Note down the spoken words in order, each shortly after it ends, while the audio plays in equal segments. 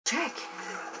Check.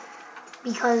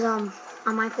 Because on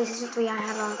my PlayStation 3 I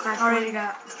have a Crash. Already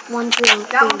got 1, 2,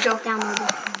 that one kill. downloaded.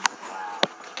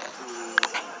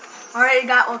 Already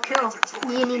got one kill.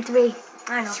 You need 3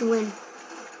 I know. to win.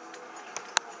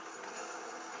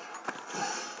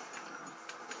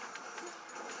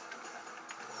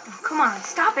 Oh, come on,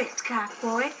 stop it, cock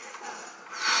boy.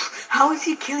 How is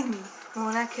he killing me?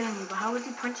 Well, not killing me, but how is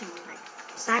he punching me? Like,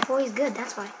 Sack boy is good,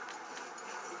 that's why.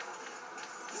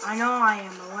 I know I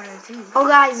am, but what is he? Oh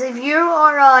guys, if you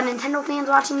are Nintendo fans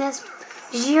watching this,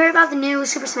 did you hear about the new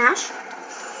Super Smash?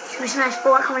 Super Smash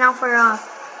 4 coming out for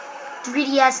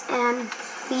 3DS and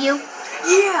Wii U?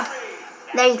 Yeah!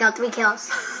 There you go, 3 kills.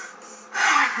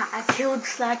 I killed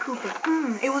Sly Cooper.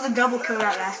 It was a double kill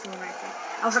that last one right there.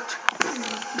 I was like...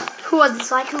 Who was it?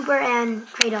 Sly Cooper and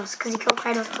Kratos, because he killed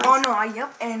Kratos twice. Oh no,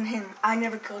 yep, and him. I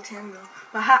never killed him though.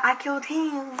 But I killed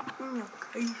him.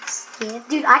 Yeah,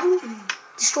 dude, I can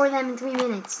destroy them in 3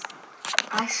 minutes.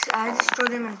 I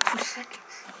destroyed them in 2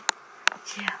 seconds.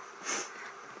 Yeah.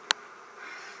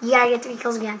 You gotta get 3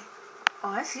 kills again.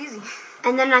 Oh, that's easy.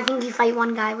 And then I think you fight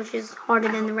one guy, which is harder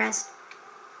than the rest.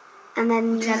 And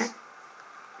then you gotta...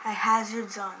 I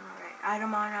hazards on, alright.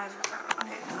 Item on, hazards on.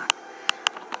 Okay, come on.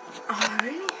 Oh,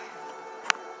 really?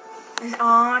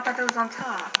 Oh, I thought that was on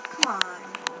top. Come on.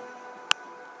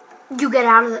 You get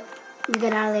out of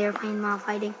the airplane while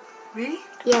fighting. Really?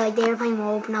 Yeah, like the airplane will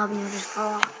open up and you'll just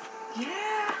fall off.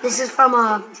 Yeah. This is from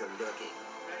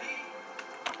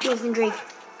Nathan Drake.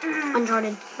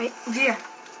 Uncharted, right? Yeah.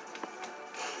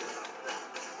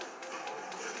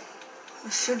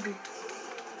 It should be.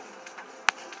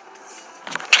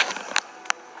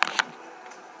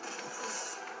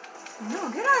 No,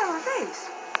 get out of my face.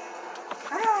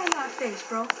 Get out of my face,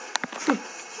 bro.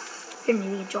 You're an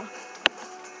idiot, Joel.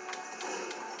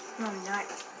 No, I'm not.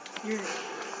 You're...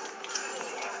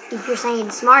 If you're saying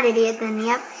smart idiot, then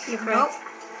yep, you're correct. Nope.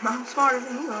 I'm smarter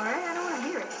than you, alright? I don't want to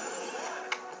hear it.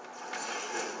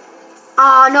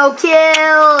 Oh, no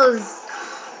kills!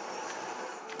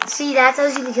 See, that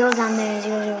tells you the kills down there,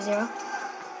 0, 0, 0.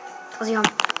 Tells you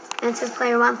and it says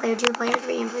player 1, player 2, player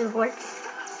 3, and player 4.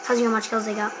 Tells you how much kills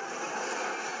they got.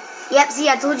 Yep, see,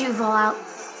 I told you to fall out.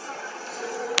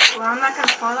 Well, I'm not going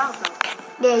to fall out,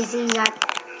 though. Yeah, you see, you got...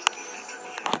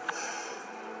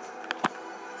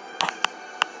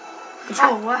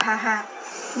 Oh, what? Haha.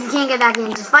 You can't get back in.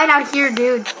 Just fight out here,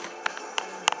 dude.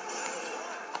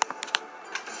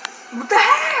 What the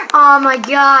heck? Oh my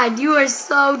god, you are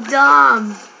so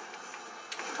dumb.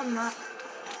 I'm not.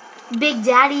 Big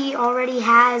Daddy already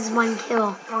has 1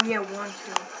 kill. Oh, yeah, 1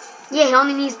 kill. Yeah, he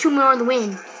only needs 2 more to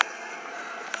win.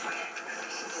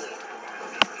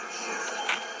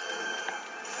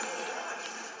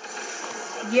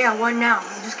 Yeah, 1 now.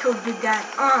 I just killed Big Daddy.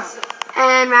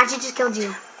 And Ratchet just killed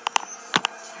you.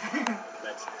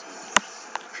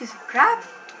 Piece of crap.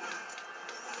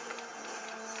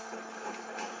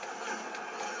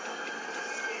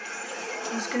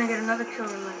 I'm just gonna get another kill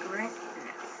like right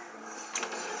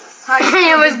now.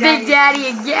 It was Big Daddy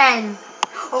again.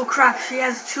 Oh crap, she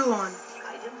has 2 on.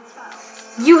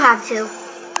 You have 2.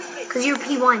 Because you're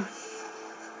P1.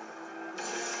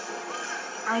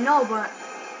 I know, but...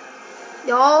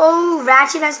 Oh,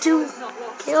 Ratchet has 2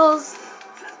 kills.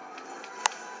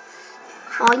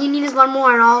 All you need is 1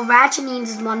 more, and all Ratchet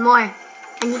needs is 1 more.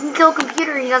 And you can kill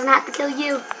Computer, he doesn't have to kill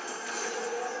you.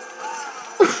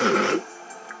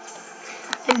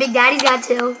 And Big Daddy's got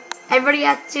 2. Everybody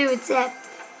got 2 except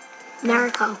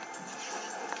Naruto.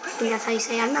 I think that's how you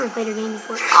say it. I've never played a game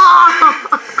before.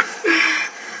 Oh!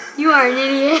 You are an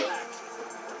idiot.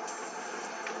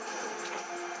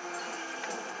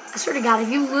 I swear to God, if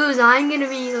you lose, I'm gonna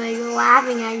be like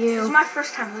laughing at you. This is my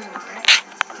first time losing, right?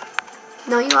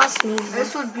 No, you lost me.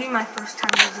 This would be my first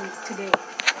time losing today.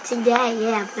 Today,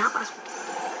 yeah, but not last week.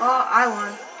 Oh, I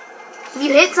won. If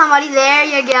you hit somebody, there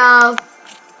you go.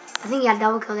 I think you got a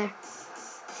double kill there.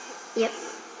 Yep.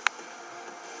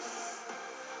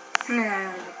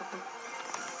 Yeah.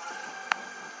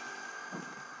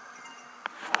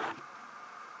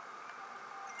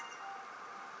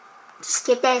 Just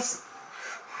skip this.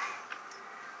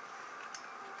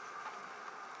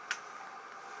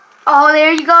 Oh,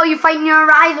 there you go. You're fighting your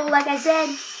rival, like I said.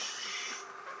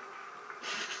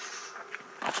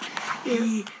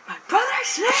 Yeah. My brother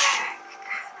Slick.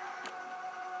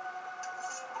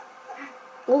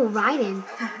 Oh, Raiden.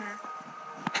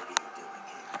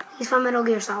 He's from Metal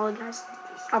Gear Solid, guys.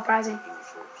 Uprising.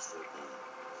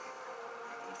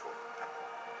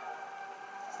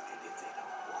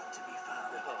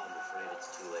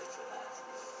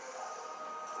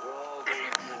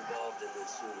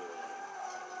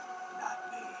 Not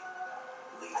me.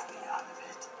 Leave me out of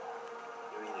it.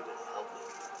 You're either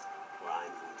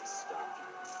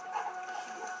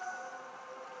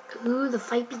 2, the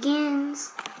fight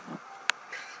begins.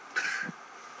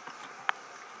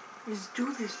 Let's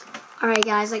do this. Alright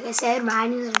guys, like I said,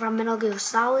 Ryan is from Metal Gear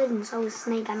Solid, and so is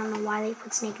Snake. I don't know why they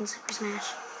put Snake in Super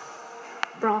Smash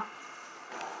Brawl.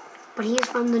 But he is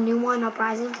from the new one,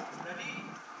 Uprising.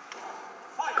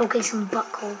 Go kick some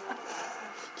butt, Cole.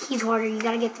 He's harder. You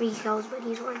gotta get 3 kills, but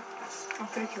he's harder. Oh,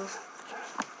 3 kills.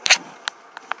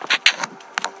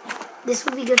 This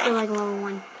would be good for like level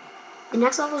 1. The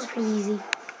next level is pretty easy.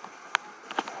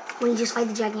 When you just fight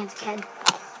the gigantic head.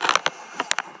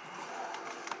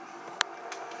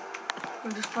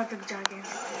 We'll just fight the gigantic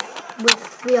head. With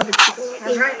 3 other people.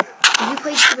 That's right. If you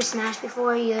played Super Smash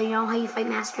before, you know how you fight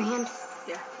Master Hand?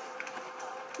 Yeah.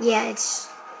 Yeah, it's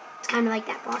kind of like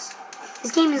that, boss.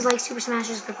 This game is like Super Smash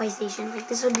Bros. For PlayStation. Like,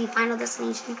 this would be Final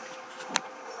Destination.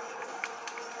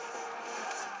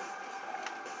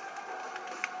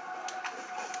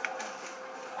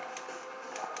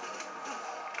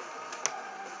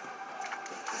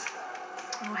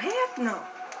 Oh, heck no.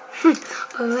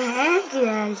 Oh, heck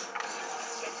yes.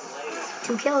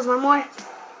 2 kills, 1 more.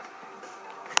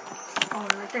 Oh,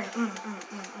 right there.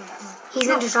 He's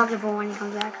indestructible when he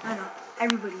comes back. I know.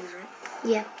 Everybody is, right?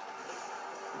 Yeah.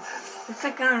 It's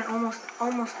like on almost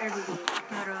every game.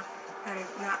 Not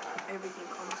everything,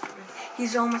 but almost every.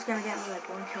 He's almost gonna get me like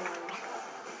 1 kill on me.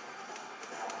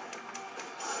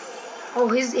 Oh,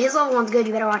 his level 1's good.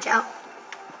 You better watch out.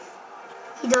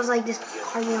 He does like this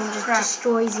cardio and just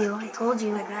destroys you. I told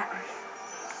you. Like that.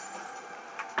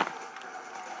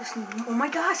 Just, oh my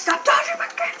god, stop dodging my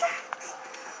attacks!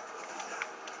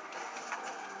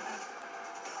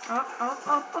 Up.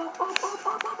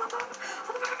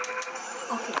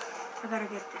 Okay, I gotta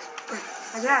get this. Wait,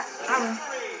 like that. I win.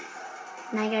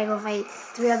 Now you gotta go fight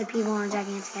 3 other people on a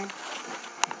gigantic head.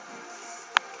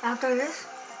 After this?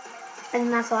 And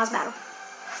then that's the last battle.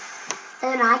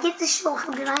 And then I get to show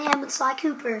how good I am with Sly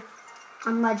Cooper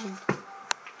on Legend.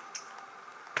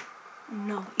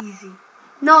 No, easy.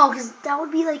 No, because that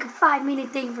would be like a 5-minute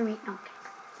thing for me. No.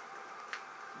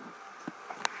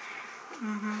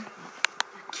 You're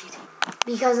kidding.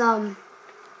 Because,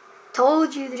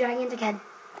 told you the gigantic head.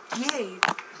 Yay.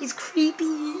 He's creepy.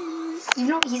 You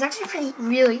know, he's actually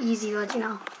really easy to let you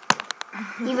know.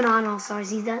 Even on All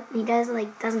Stars, he doesn't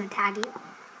attack you.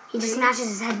 He just smashes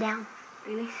his head down.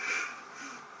 Really?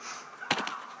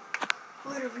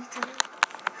 What a retard.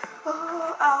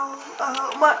 Oh,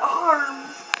 ow, my arm.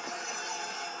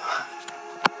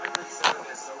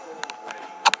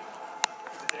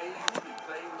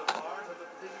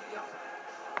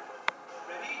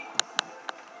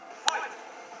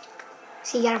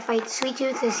 So you gotta fight Sweet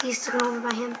Tooth because he's taken over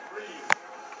by him.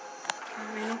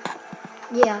 Really?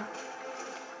 Yeah.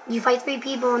 You fight 3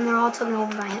 people and they're all taken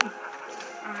over by him.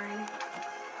 Alright.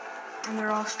 And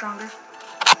they're all stronger?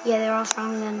 Yeah, they're all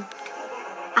stronger than...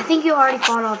 I think you already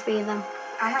fought all 3 of them.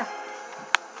 I have.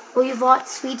 Well, you fought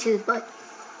Sweet Tooth, but...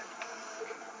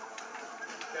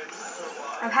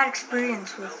 I've had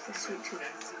experience with the Sweet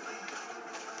Tooth.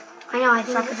 I know, I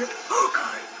think... So I could just... Oh,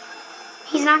 God!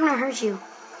 He's not gonna hurt you.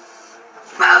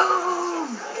 Boom!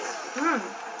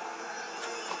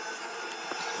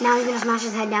 Now he's gonna smash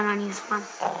his head down on you, spawn.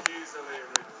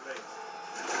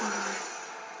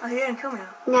 Oh, he didn't kill me now.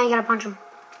 Now you gotta punch him.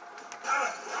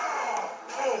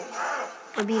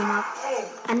 Or beat him up.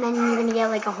 And then you're gonna get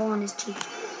like a hole in his cheek.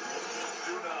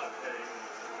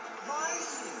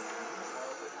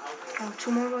 Oh,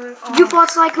 2 more brothers. Oh. You fought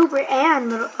Sly Cooper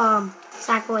and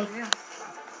Sackboy. Yeah.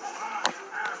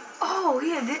 Oh,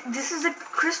 yeah, this is the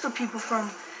crystal people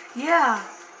from... Yeah.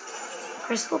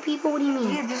 Crystal people? What do you mean?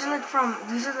 Yeah, these are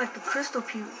like the crystal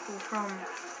people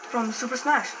from Super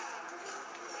Smash.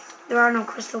 There are no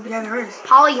crystal people. Yeah, there is.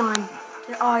 Polygon.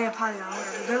 Yeah, oh, yeah, Polygon,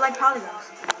 whatever. They're like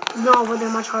polygons. No, but they're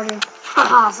much harder.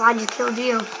 Haha, so I just killed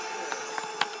you.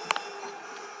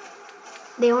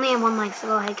 They only have 1 life, so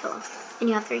go ahead, kill them. And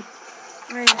you have 3.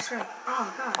 Right, that's right.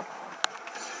 Oh, God.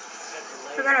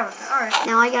 Forgot about that. Alright.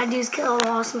 Now all I gotta do is kill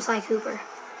awesome Sly Cooper.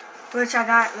 Which I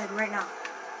got, like, right now.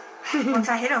 Once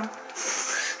I hit him.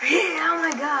 Yeah, oh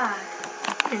my God.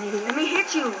 Let me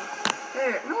hit you.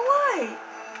 There. No way.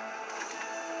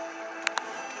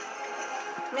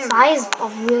 Sly is a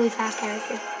really fast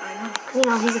character. I know. Because, you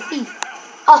know, he's a thief.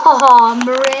 Oh,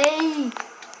 Murray.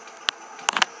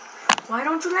 Why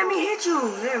don't you let me hit you?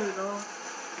 There we go.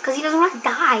 Because he doesn't want to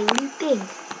die. What do you think?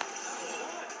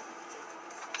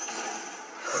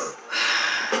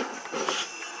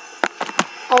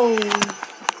 Oh.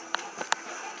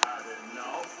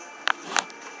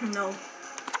 No.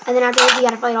 And then afterwards, you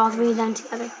gotta fight all 3 of them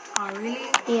together. Oh, really?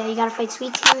 Yeah, you gotta fight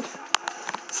Sweet Tooth,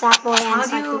 Sackboy, and How do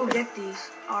Sly you Cooper. get these?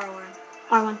 R1.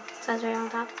 R1. Says right on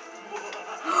top.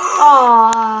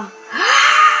 Aww.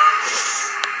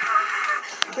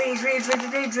 Rage, rage, rage,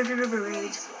 rage, rage, rage,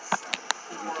 rage.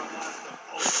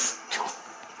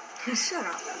 Shut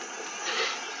up.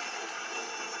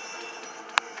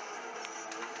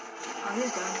 Oh,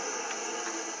 he's done.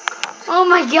 Oh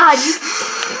my god,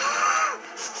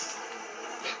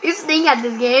 you stink at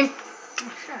this game.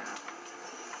 Oh, shut up.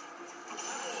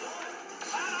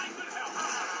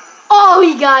 Oh,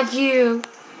 he got you.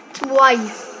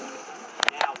 Twice.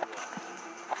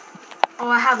 Oh,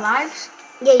 I have lives?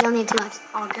 Yeah, you only have 2 lives.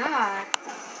 Oh, God.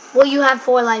 Well, you have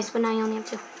 4 lives, but now you only have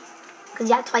 2. Because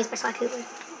you got twice by Sly Cooper.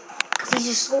 Because he's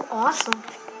just so awesome.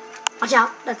 Watch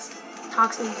out. That's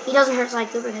toxic. He doesn't hurt Sly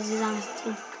Cooper because he's on his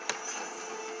team.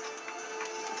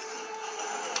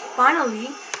 Finally.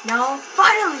 No.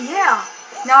 Finally, yeah.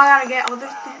 Now I gotta get all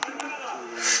those people.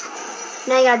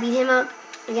 Now you gotta beat him up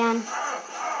again.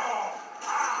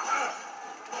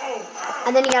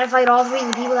 And then you gotta fight all 3 of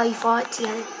the people that you fought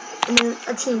together. And then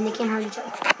a team. They can't hurt each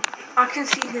other. I can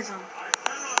see his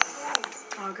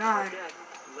Oh, God.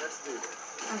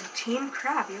 That's a team?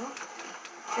 Crap, yo.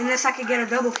 Unless I could get a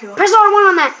double kill. Press R1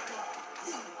 on that.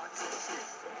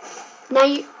 Now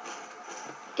you...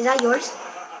 Is that yours?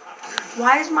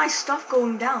 Why is my stuff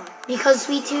going down? Because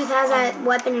Sweet Tooth has that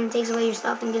weapon and it takes away your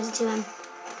stuff and gives it to him.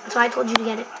 That's why I told you to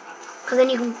get it. Because then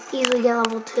you can easily get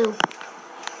level 2.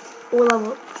 Or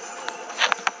level...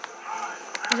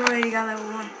 I've already got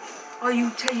level 1. Oh,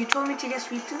 you told me to get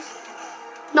Sweet Tooth?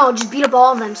 No, just beat up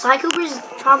all of them. Sly Cooper's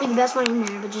probably the best one in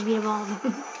there, but just beat up all of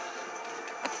them.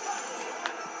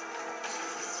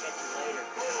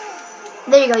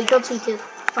 There you go, you killed Sweet Tooth.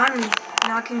 Finally.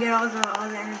 Now I can get all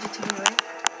the energy to me, right?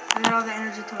 I got all the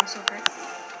energy to myself, right?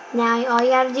 Now all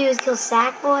you gotta do is kill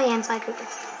Sackboy and Sly Cooper.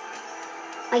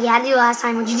 Like you had to do last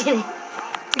time when you did it.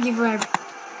 Took you forever.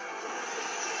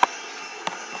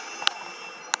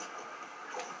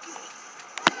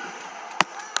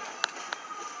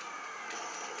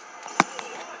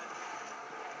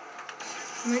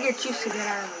 I'm gonna get used to get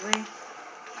out of the way.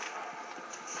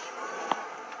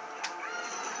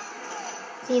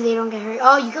 See, they don't get hurt.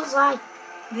 Oh, you killed Sly.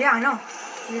 Yeah, I know.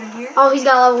 You didn't hear? Oh, he's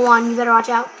got level 1. You better watch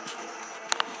out.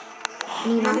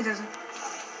 And you No, know. he doesn't.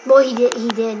 Well, he did,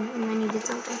 and then he did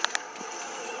something.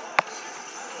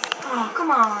 Oh,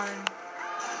 come on.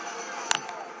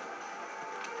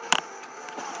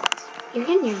 You're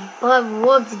getting your butt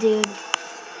whooped, dude.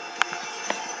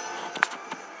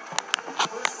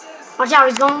 Watch out,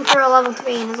 he's going for a level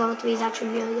 3, and his level 3 is actually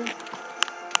really good.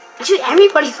 Actually,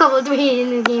 everybody's level 3 in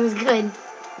the game is good.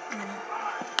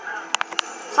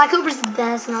 Sly Cooper's the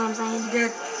best, you know what I'm saying?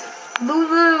 Dead. Boom,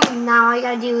 boom. Now all you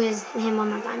gotta do is hit him one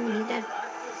more time, and he's dead.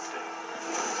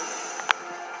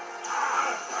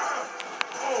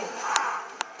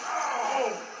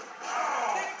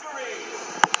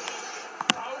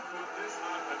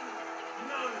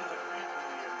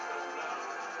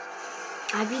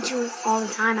 I beat you all the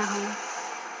time at home.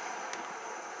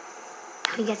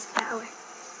 He gets the power.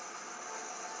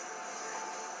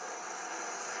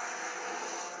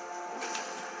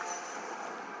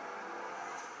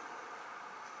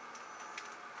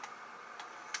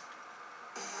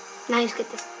 Now you just get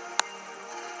this.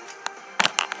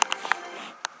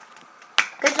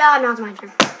 Good job, now it's my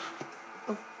turn.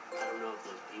 Oh. I don't know if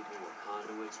those people were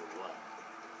conduits or what.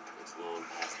 It's long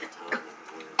past the time of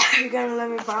the word. You gonna let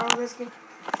me borrow this game?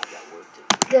 We got work to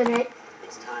do. Good, right?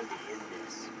 It's time to end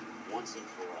this once and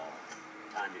for all.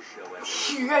 Time to show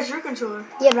everyone. You got your controller.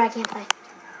 Yeah, but I can't play. I'm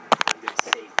gonna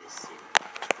save this city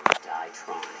or die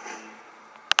trying.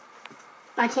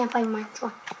 I can't play with my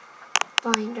controller.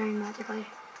 Only during multiplayer.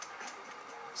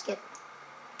 Skip.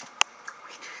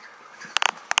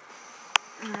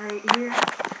 Right here.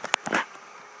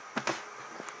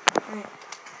 Right.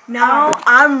 Now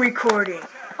I'm recording.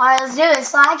 Alright, let's do it.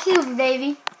 Sly Cooper,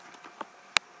 baby.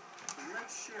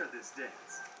 Let's share this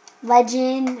dance.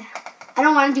 Legend. I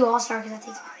don't want to do All-Star because that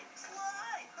takes time.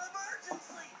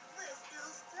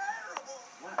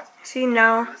 See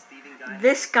now,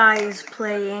 this guy is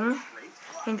playing,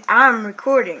 and I'm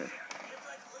recording.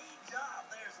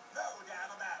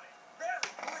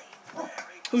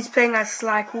 He's playing as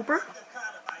Sly Cooper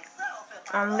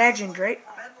on Legend, right?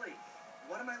 Bentley,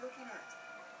 what am I looking at?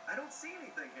 I don't see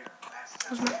anything here.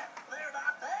 They're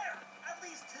not there. At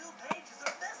least 2 pages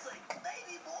are missing.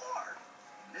 Maybe more.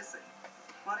 Missing?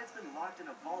 But it's been locked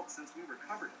in a vault since we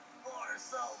recovered it. Or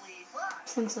so we thought.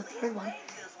 Since the third one.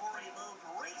 Pages were removed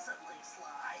recently,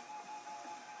 Sly.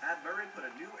 Had Murray put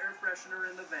a new air freshener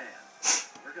in the van.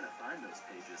 We're gonna find those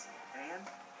pages and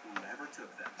whoever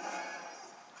took them.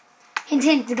 Hint,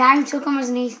 hint. The guy who took him was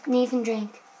Nathan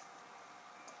Drake.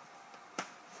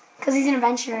 Because he's an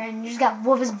adventurer and you just got to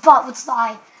whoop his butt with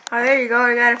Sly. Oh, there you go.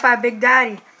 You gotta fight Big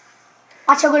Daddy.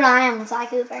 Watch how good I am with Sly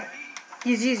Cooper.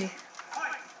 He's easy.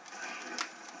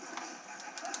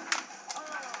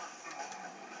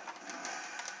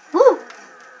 Woo!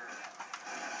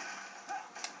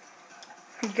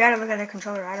 You gotta look at that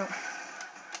controller. I don't.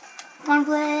 Front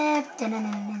flip.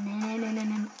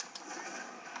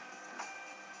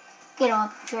 Get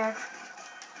up, jerk.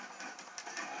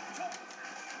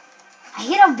 I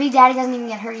hate how Big Daddy doesn't even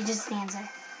get hurt. He just stands there.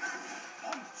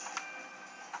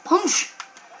 Punch!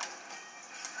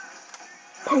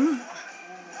 Boom.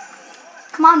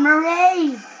 Come on,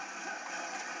 Murray!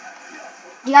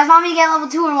 Do you guys want me to get level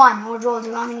 2 or 1? Or Joel, do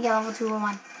you want me to get level 2 or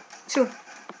 1? 2.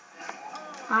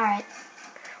 Alright.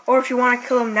 Or if you want to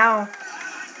kill him now.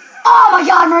 Oh my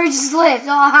god, Murray just slipped.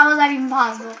 Oh, how was that even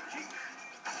possible?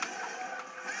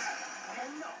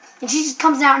 And she just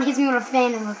comes out and hits me with a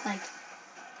fan and looks like.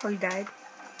 Oh, you died.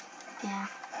 Yeah.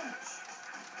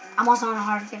 I'm also on a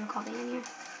hard difficulty in here.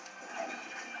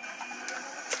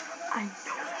 I know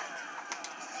that.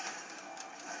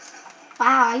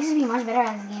 Wow, I used to be much better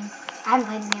at this game. I haven't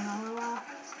played this game in a little while.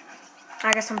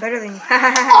 I guess I'm better than you.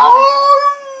 Oh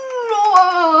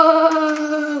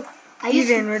no!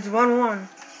 Even, it's 1-1.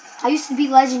 I used to beat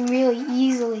Legend really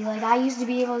easily. Like, I used to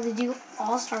be able to do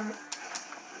All-Star.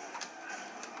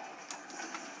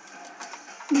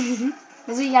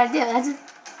 That's what you gotta do. That's it.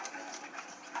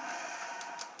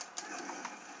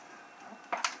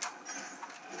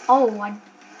 Oh, I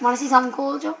want to see something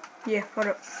cool, Joe? Yeah, hold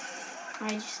up.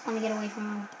 Alright, just let me get away from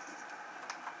him.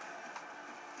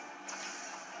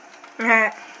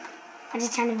 I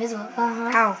just turned invisible.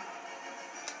 How?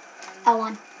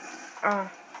 L1. Oh.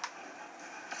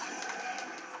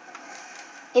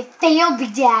 It failed,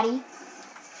 Big Daddy.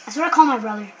 That's what I call my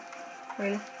brother.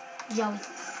 Really? Joey.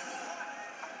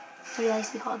 That's what he likes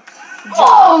to be called.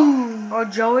 Oh! Oh,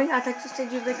 Joey? I thought you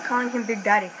said you like calling him Big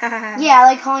Daddy. Yeah, I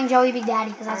like calling Joey Big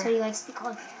Daddy because that's what he likes to be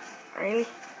called. Really?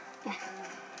 Yeah.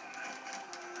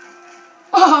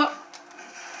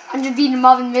 I'm just beating him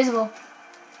up invisible.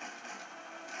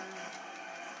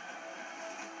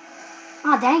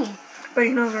 Oh, dang it. But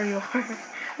he knows where you are.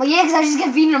 Well, yeah, because I just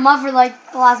kept beating him up for like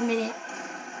the last minute.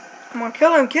 Come on,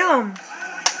 kill him, kill him.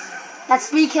 That's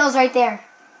 3 kills right there.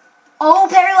 Oh,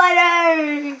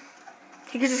 paraglider!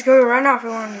 He could just go right now if he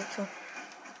wanted to.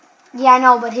 Yeah, I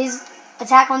know, but his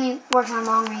attack only works on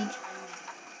long range.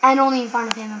 And only in front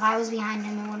of him. If I was behind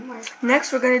him, it wouldn't work.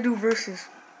 Next, we're going to do versus.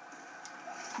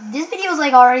 This video is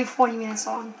like already 40 minutes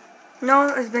long. No,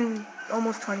 it's been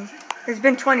almost 20. It's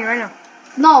been 20 right now.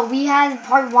 No, we had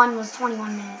part 1 was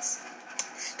 21 minutes.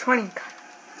 It's 20.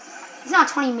 It's not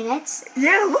 20 minutes.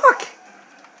 Yeah, look.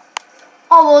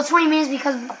 Oh, well, it's 20 minutes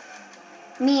because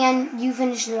me and you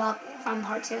finished it up from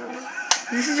part 2.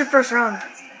 This is your first round.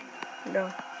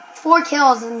 No. 4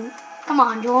 kills and come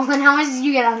on, Joel. And how much did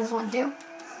you get on this one too?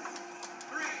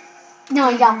 No,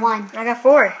 you got 1. I got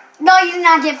 4. No, you did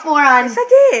not get 4 on. Yes, I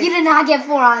did. You did not get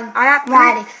 4 on. I got 3.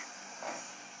 Radic.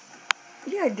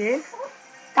 Yeah, I did.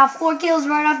 Got 4 kills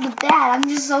right off the bat. I'm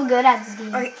just so good at this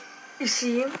game. Okay, you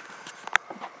see?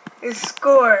 His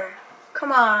score.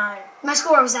 Come on. My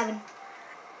score was 7.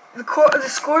 The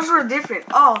scores were different.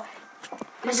 Oh.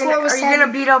 My score was Are 7. you going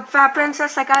to beat up Fat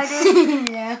Princess like I did?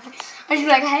 Yeah. I was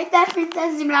like, hey, that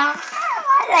princess. And I'm like,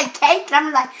 I like cake. And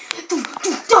I'm like,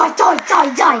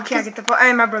 die. Okay, I get the point.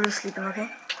 Hey, my brother's sleeping, okay?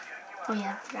 Oh,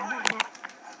 yeah. I forgot about that.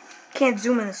 Can't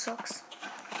zoom in, it sucks.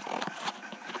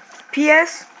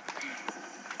 P.S.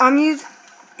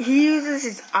 He uses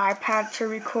his iPad to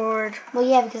record. Well,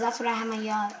 yeah, because that's what I have my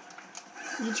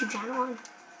YouTube channel on.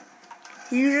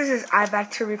 He uses his iPad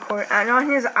to record, and on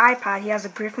his iPad, he has a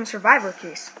Griffin Survivor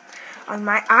case. On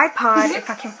my iPod, if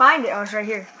I can find it, it's right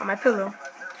here on my pillow.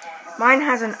 Mine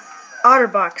has an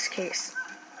OtterBox case.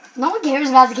 No one cares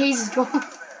about the cases, Joel.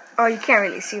 Oh, you can't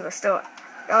really see, but still.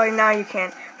 Oh, now you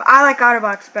can. But I like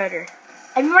OtterBox better.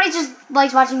 Everybody just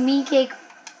likes watching me kick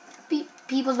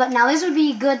people's butt. Now, this would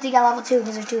be good to get level 2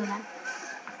 because there's 2 of them.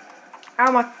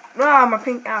 Ow, my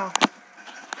pink, ow.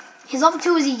 His level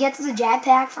 2 is he gets the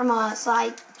jetpack from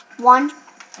slide 1.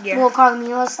 Yeah. Little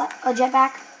Carlamila's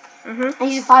jetpack. Mm-hmm. And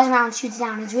he just flies around and shoots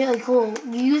down. It's really cool.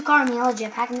 You use Carlamila's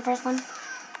jetpack in the first one.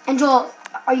 And Joel,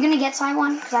 are you going to get side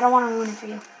 1? Because I don't want to ruin it for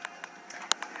you.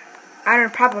 I don't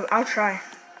know, probably. I'll try.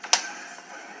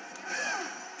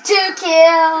 2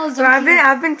 kills! So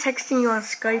I've been texting you on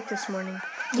Skype this morning.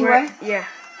 You were? Yeah.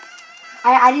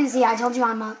 I didn't see it. I told you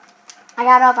I'm up. I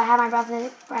got up. I had my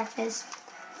breakfast.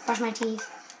 Brushed my teeth.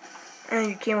 And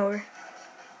you came over.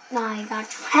 No, I got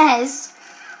dressed.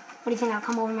 What do you think? I'll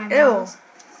come over my Ew. balls?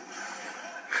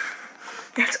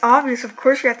 That's obvious. Of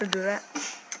course you have to do that.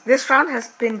 This round has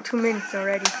been 2 minutes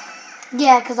already.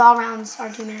 Yeah, because all rounds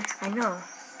are 2 minutes. I know.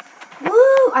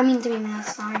 Woo! I mean 3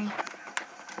 minutes, sorry.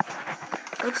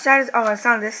 Which side is... Oh, it's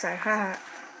on this side. Haha.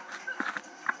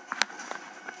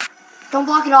 Don't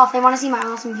block it off. They want to see my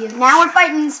awesome view. Now we're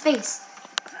fighting in space.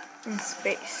 In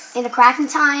space. In the cracking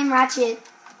time, ratchet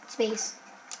space.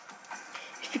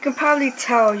 If you can probably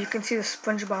tell, you can see the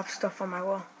SpongeBob stuff on my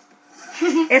wall.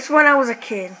 It's when I was a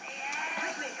kid.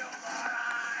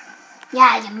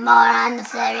 Yeah, you moron, the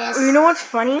serious. You know what's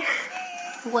funny?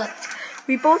 What?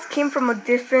 We both came from a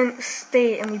different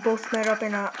state, and we both met up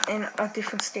in a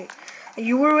different state.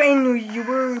 You were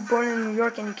born in New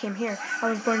York, and you came here. I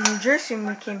was born in New Jersey, and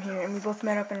we came here, and we both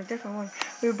met up in a different one.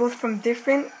 We were both from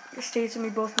different states, and we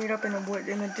both met up in a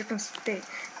different state.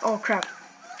 Oh crap!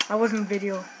 I wasn't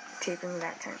videotaping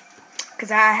that time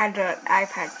because I had the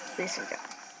iPad facing down.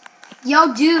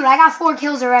 Yo, dude, I got 4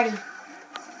 kills already.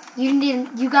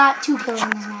 You got 2 kills in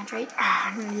this match, right?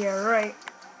 Ah, yeah, right.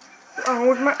 Oh,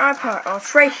 where's my iPad? Oh,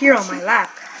 it's right here on my lap.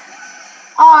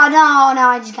 Oh, no,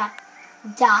 I just got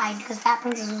died because Fat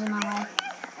Princess was in my way.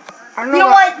 I don't You know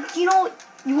know what?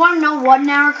 You want to know what,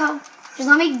 Naruto? Just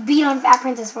let me beat on Fat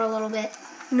Princess for a little bit.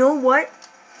 You know what?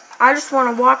 I just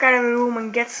want to walk out of the room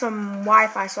and get some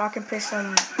Wi-Fi so I can play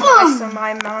some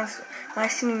my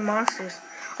singing monsters.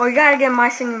 Oh, you gotta get my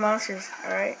singing monsters,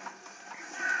 all right?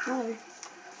 Oh.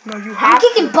 No, you I'm have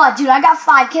kicking to. butt, dude. I got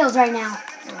 5 kills right now.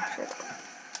 Oh, shit.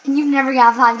 And you've never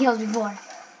got 5 kills before.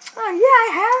 Oh, yeah, I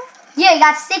have. Yeah, you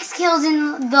got 6 kills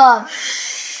in the...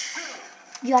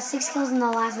 You got 6 kills in the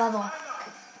last level.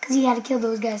 Because you had to kill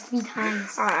those guys 3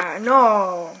 times.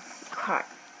 No. God.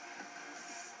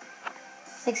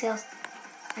 6 kills.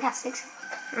 I got 6.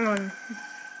 Mm.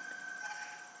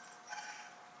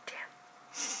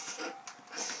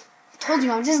 Told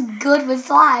you, I'm just good with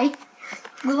Sly.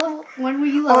 When were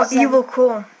you level 7? Evil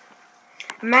Cole.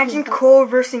 Imagine Evil. Cole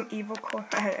versus Evil Cole.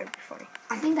 That'd be funny.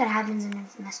 I think that happens in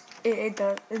Infamous. It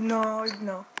does. No.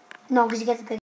 No, because you get the big